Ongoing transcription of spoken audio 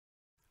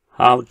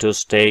How to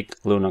stake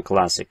Luna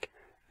Classic.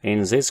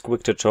 In this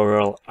quick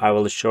tutorial I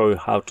will show you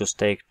how to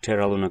stake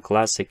Terra Luna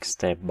Classic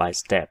step by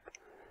step.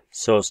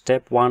 So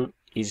step 1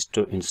 is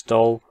to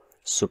install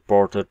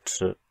supported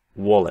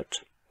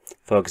wallet.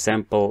 For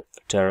example,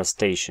 Terra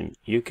Station.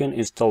 You can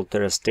install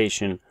Terra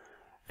Station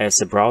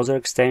as a browser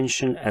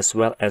extension as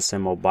well as a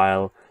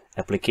mobile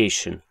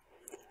application.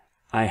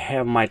 I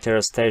have my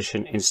Terra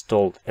Station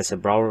installed as a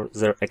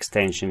browser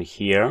extension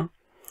here,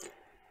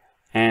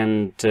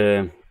 and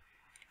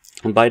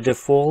by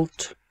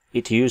default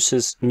it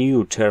uses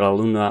new Terra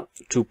Luna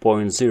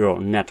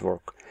 2.0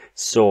 network.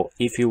 So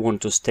if you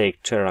want to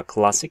stake Terra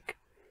Classic,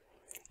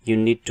 you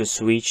need to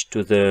switch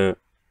to the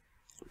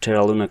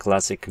Terra Luna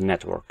Classic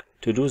network.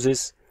 To do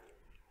this,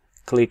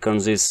 click on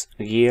this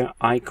gear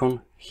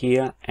icon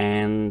here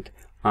and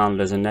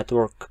under the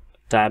network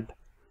tab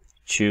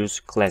choose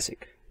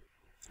Classic.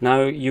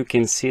 Now you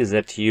can see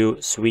that you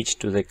switch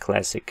to the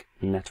Classic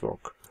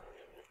network,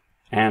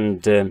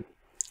 and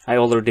I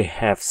already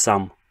have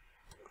some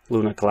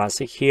Luna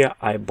Classic here.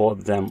 I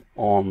bought them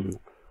on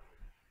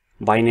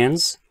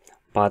Binance,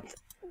 but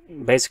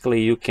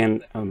basically you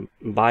can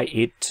buy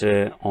it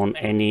on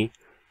any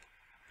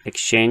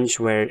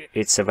exchange where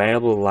it's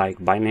available, like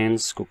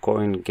Binance,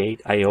 KuCoin,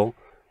 Gate.io,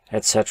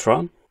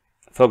 etc.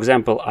 For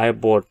example, I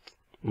bought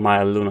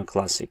my Luna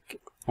Classic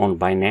on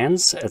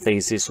Binance. The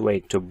easiest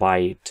way to buy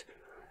it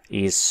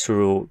is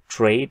through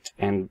trade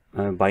and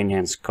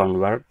Binance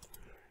Convert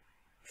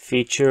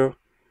feature.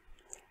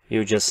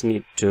 You just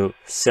need to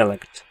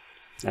select,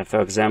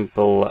 for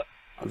example,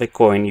 the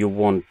coin you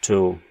want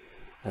to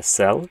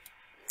sell.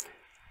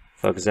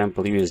 For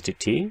example,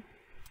 USDT,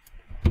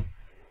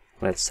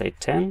 let's say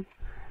 10,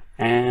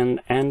 and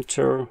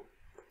enter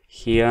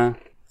here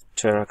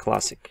Terra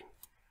Classic.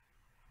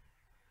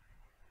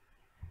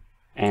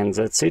 And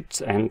that's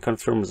it, and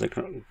confirm the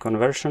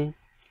conversion,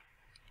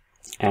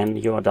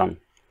 and you are done.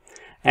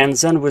 And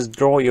then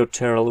withdraw your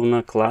Terra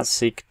Luna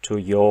Classic to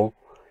your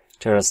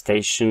Terra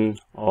Station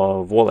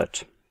or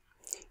wallet.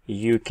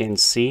 You can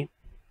see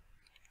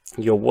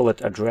your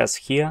wallet address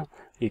here.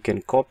 You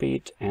can copy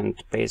it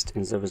and paste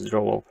in the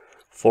withdrawal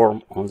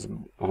form on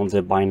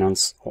the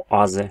Binance or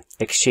other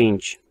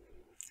exchange.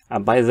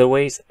 By the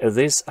way,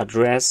 this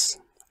address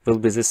will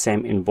be the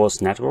same in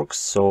both networks,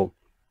 so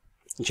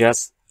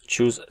just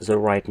choose the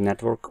right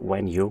network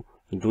when you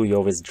do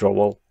your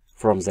withdrawal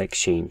from the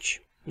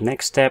exchange.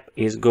 Next step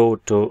is go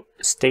to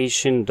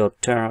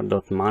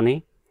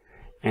station.terra.money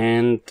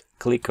and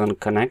click on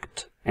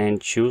connect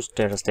and choose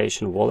Terra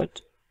Station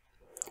wallet.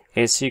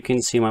 As you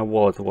can see, my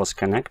wallet was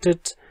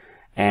connected,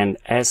 and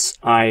as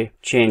I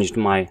changed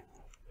my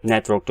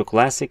network to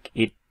Classic,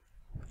 it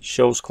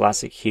shows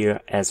Classic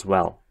here as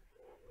well.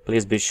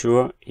 Please be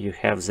sure you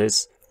have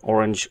this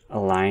orange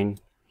line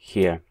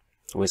here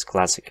with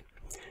Classic.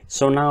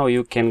 So now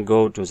you can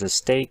go to the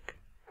stake,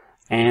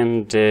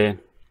 and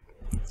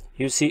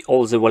you see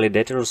all the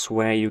validators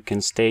where you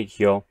can stake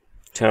your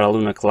Terra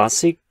Luna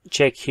Classic.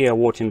 Check here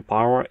voting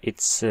power,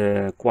 it's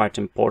quite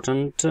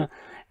important,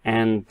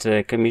 and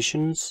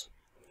commissions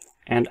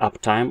and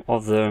uptime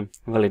of the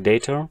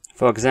validator.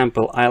 For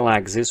example, I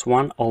like this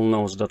one,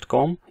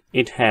 allknows.com.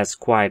 It has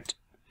quite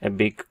a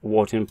big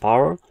voting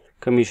power,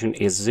 commission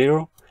is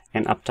 0,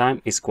 and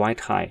uptime is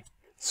quite high.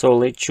 So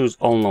let's choose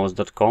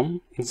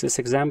allknows.com in this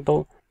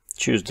example,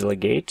 choose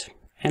delegate,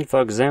 and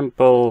for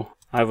example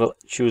I will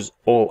choose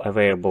all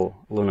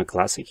available Luna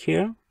Classic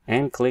here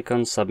and click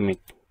on submit.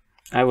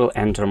 I will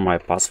enter my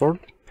password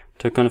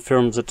to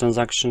confirm the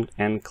transaction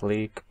and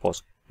click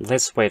post.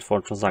 Let's wait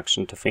for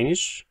transaction to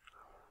finish.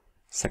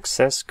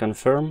 Success,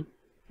 confirm.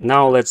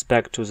 Now let's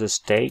back to the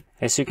stake.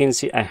 As you can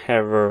see, I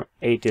have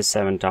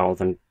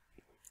 87,000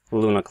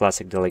 Luna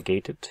Classic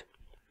delegated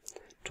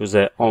to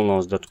the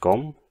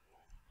allknows.com.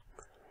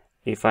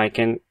 If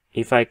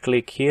I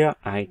click here,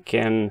 I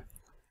can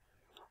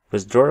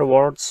withdraw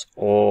rewards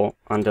or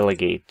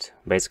undelegate,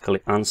 basically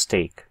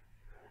unstake,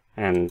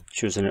 and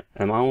choose an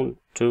amount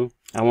to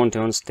I want to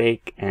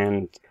unstake.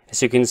 And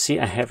as you can see,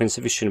 I have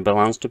insufficient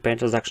balance to pay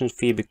transaction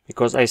fee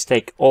because I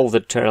stake all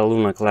the Terra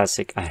Luna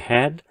Classic I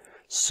had.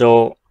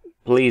 So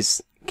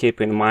please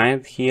keep in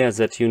mind here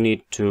that you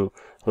need to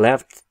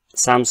left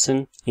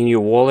something in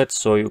your wallet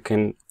so you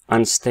can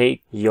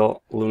unstake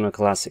your Luna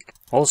Classic.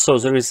 Also,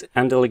 there is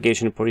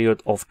undelegation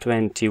period of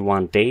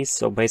 21 days.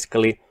 So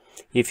basically,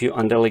 if you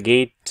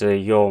undelegate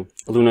your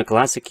Luna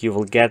Classic, you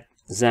will get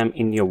them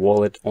in your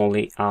wallet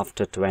only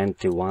after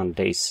 21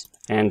 days.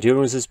 And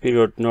during this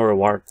period, no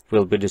reward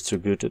will be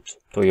distributed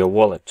to your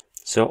wallet.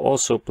 So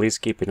also please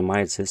keep in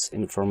mind this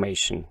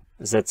information.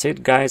 That's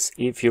it, guys.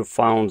 If you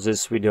found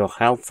this video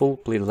helpful,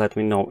 please let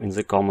me know in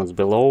the comments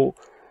below.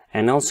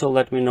 And also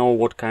let me know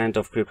what kind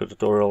of crypto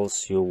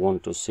tutorials you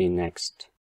want to see next.